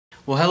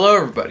Well, hello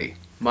everybody.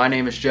 My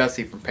name is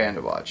Jesse from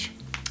Panda Watch.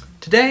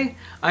 Today,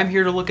 I'm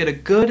here to look at a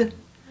good,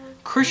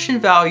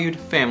 Christian-valued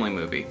family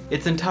movie.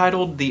 It's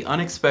entitled The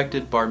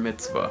Unexpected Bar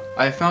Mitzvah.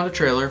 I found a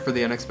trailer for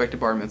The Unexpected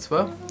Bar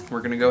Mitzvah.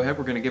 We're gonna go ahead,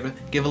 we're gonna give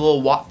a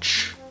little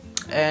watch,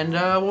 and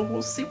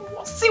we'll see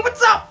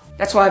what's up!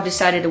 That's why I've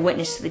decided to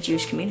witness to the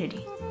Jewish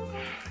community.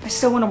 I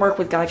still want to work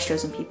with God's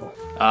chosen people.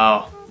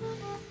 Oh,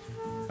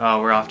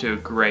 we're off to a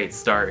great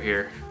start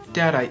here.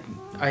 Dad,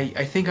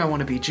 I think I want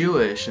to be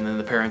Jewish, and then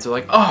the parents are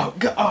like,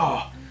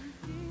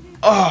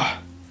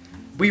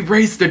 we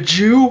raised a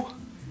Jew?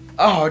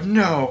 Oh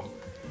no.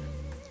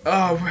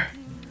 Oh,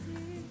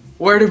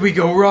 where did we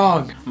go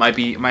wrong? Might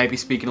be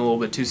speaking a little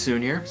bit too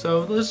soon here,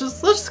 so let's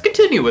just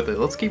continue with it.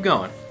 Let's keep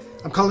going.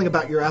 I'm calling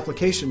about your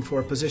application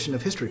for a position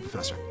of history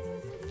professor.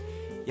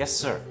 Yes,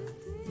 sir.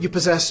 You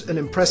possess an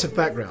impressive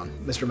background,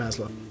 Mr.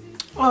 Maslow.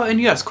 Oh,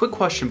 and yes, quick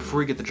question before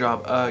we get the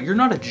job. You're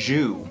not a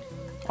Jew,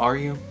 are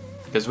you?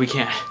 Because we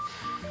can't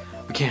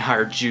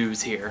hire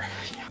Jews here.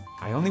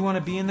 I only want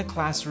to be in the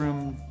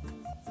classroom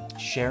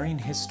sharing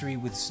history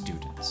with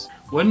students.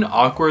 What an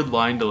awkward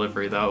line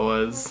delivery that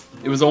was.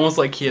 It was almost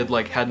like he had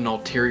had an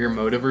ulterior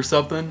motive or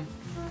something.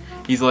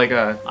 He's like,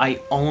 I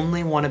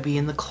only want to be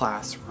in the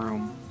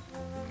classroom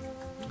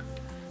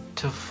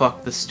to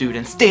fuck the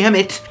students. Damn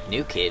it!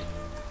 New kid.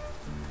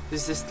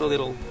 Is this the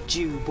little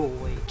Jew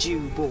boy, Jew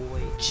boy,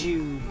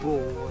 Jew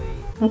boy?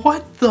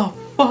 What the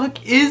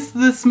fuck is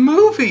this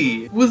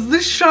movie? Was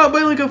this shot by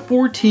like a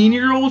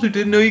 14-year-old who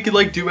didn't know you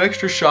could do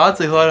extra shots?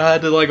 They thought it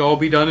had to all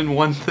be done in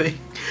one thing.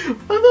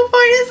 What the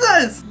fuck is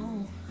this?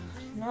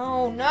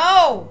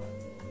 No!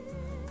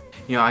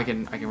 You know, I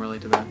can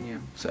relate to that. Yeah,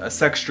 so,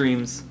 sex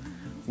dreams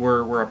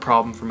were a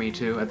problem for me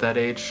too at that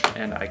age,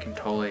 and I can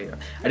totally.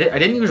 I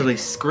didn't usually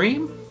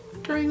scream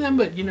during them,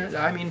 but you know,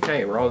 I mean,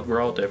 hey, we're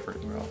all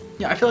different.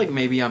 Yeah, I feel like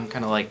maybe I'm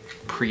kind of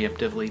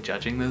preemptively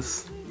judging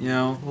this, you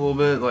know, a little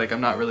bit.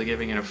 I'm not really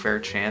giving it a fair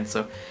chance.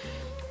 So,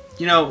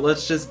 you know,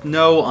 let's just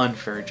no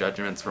unfair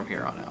judgments from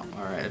here on out.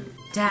 All right.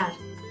 Dad,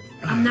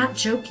 I'm not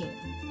joking.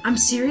 I'm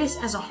serious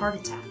as a heart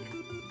attack.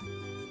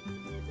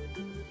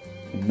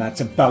 And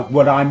that's about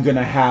what I'm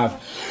gonna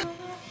have.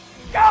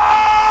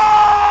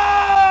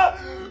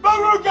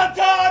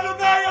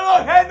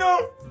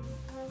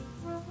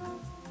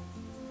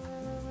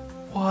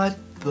 What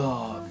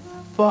the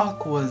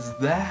fuck was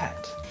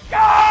that?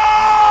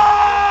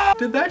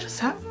 Did that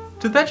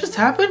just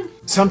happen?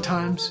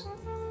 Sometimes,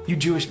 you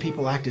Jewish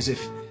people act as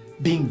if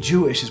being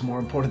Jewish is more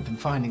important than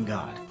finding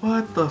God.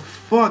 What the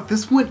fuck?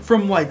 This went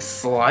from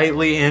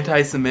slightly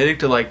anti-Semitic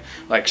to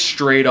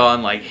straight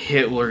on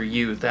Hitler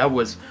Youth. That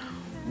was,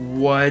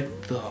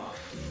 what the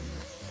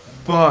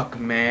fuck,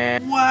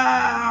 man?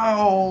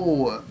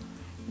 Wow!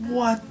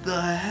 What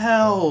the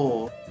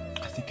hell?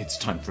 I think it's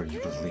time for you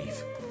to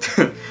leave.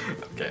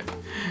 Okay,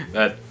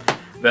 that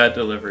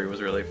delivery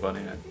was really funny.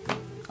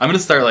 I'm gonna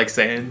start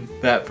saying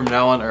that from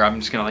now on, or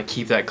I'm just gonna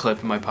keep that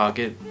clip in my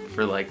pocket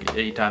for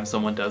anytime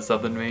someone does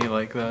something to me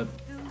like that.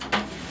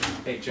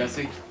 Hey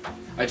Jesse,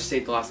 I just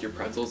ate the last of your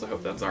pretzels. I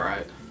hope that's all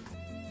right.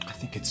 I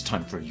think it's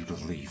time for you to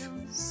leave.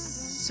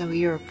 So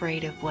you're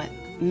afraid of what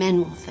men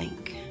will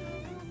think?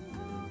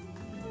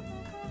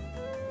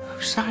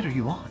 Whose side are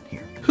you on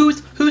here?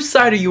 Whose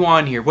side are you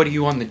on here? What, are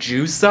you on the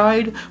Jew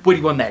side? What, are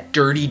you on that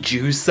dirty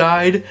Jew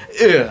side?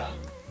 Ugh.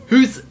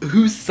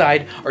 Whose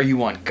side? Are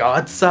you on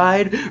God's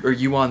side? Or are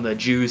you on the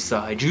Jew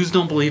side? Jews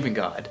don't believe in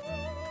God.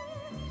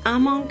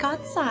 I'm on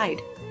God's side.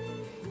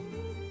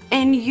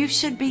 And you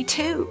should be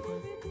too.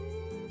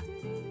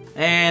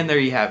 And there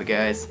you have it,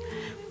 guys.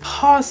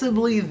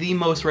 Possibly the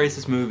most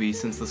racist movie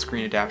since the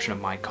screen adaptation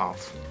of Mein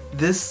Kampf.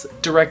 This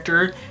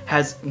director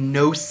has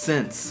no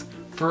sense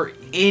for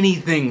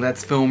anything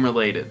that's film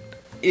related.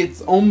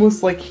 It's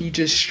almost like he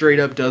just straight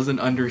up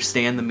doesn't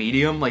understand the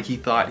medium, he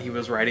thought he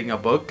was writing a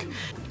book.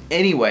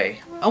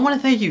 Anyway, I want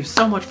to thank you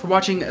so much for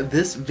watching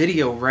this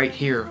video right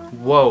here.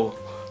 Whoa.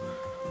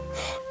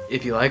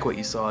 If you like what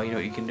you saw, you know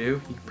what you can do.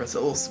 You can press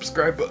that little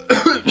subscribe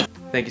button.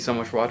 Thank you so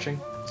much for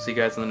watching. See you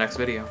guys in the next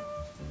video.